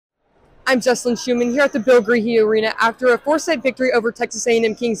I'm Jesslyn Schumann here at the Bill Grahey Arena after a 4-set victory over Texas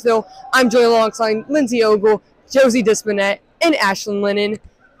A&M Kingsville. I'm joined alongside Lindsey Ogle, Josie Disponette, and Aislan Lennon.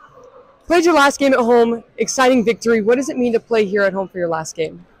 Played your last game at home, exciting victory. What does it mean to play here at home for your last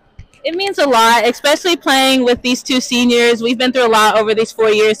game? It means a lot, especially playing with these two seniors. We've been through a lot over these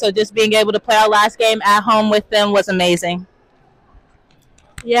 4 years, so just being able to play our last game at home with them was amazing.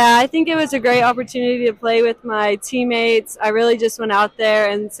 Yeah, I think it was a great opportunity to play with my teammates. I really just went out there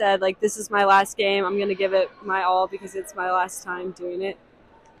and said, like, this is my last game. I'm going to give it my all because it's my last time doing it.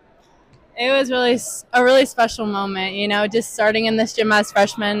 It was a really special moment, you know, just starting in this gym as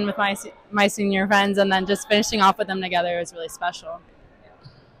freshmen with my senior friends and then just finishing off with them together was really special.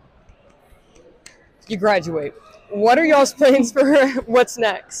 You graduate. What are y'all's plans for what's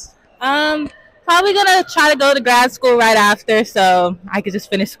next? Probably gonna try to go to grad school right after, so I could just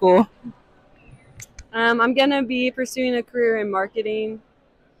finish school. I'm gonna be pursuing a career in marketing.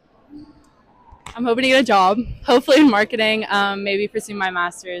 I'm hoping to get a job, hopefully in marketing, maybe pursue my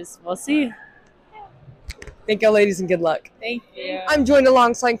master's. We'll see. Thank you, ladies, and good luck. Thank you. I'm joined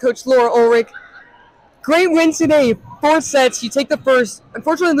alongside Coach Laura Ulrich. Great win today. 4 sets. You take the first,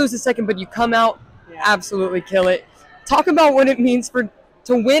 unfortunately lose the second, but you come out, absolutely kill it. Talk about what it means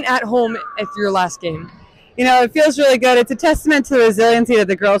to win at home after your last game. You know, it feels really good. It's a testament to the resiliency that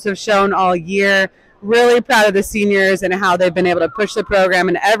the girls have shown all year. Really proud of the seniors and how they've been able to push the program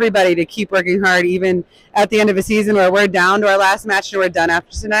and everybody to keep working hard, even at the end of a season where we're down to our last match and we're done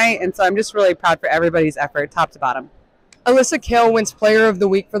after tonight. And so I'm just really proud for everybody's effort, top to bottom. Alyssa Kale wins Player of the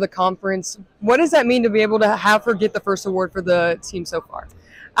Week for the conference. What does that mean to be able to have her get the first award for the team so far?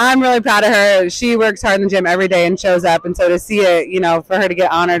 I'm really proud of her. She works hard in the gym every day and shows up. And so to see it, you know, for her to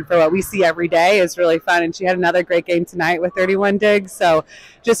get honored for what we see every day is really fun. And she had another great game tonight with 31 digs. So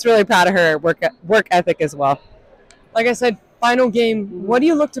just really proud of her work ethic as well. Like I said, final game. What do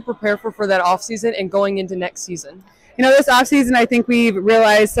you look to prepare for that offseason and going into next season? You know, this offseason, I think we've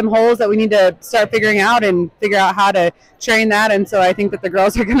realized some holes that we need to start figuring out and figure out how to train that. And so I think that the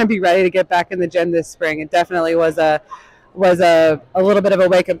girls are going to be ready to get back in the gym this spring. It definitely was a little bit of a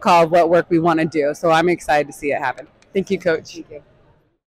wake-up call of what work we want to do. So I'm excited to see it happen. Thank you, Coach. Thank you.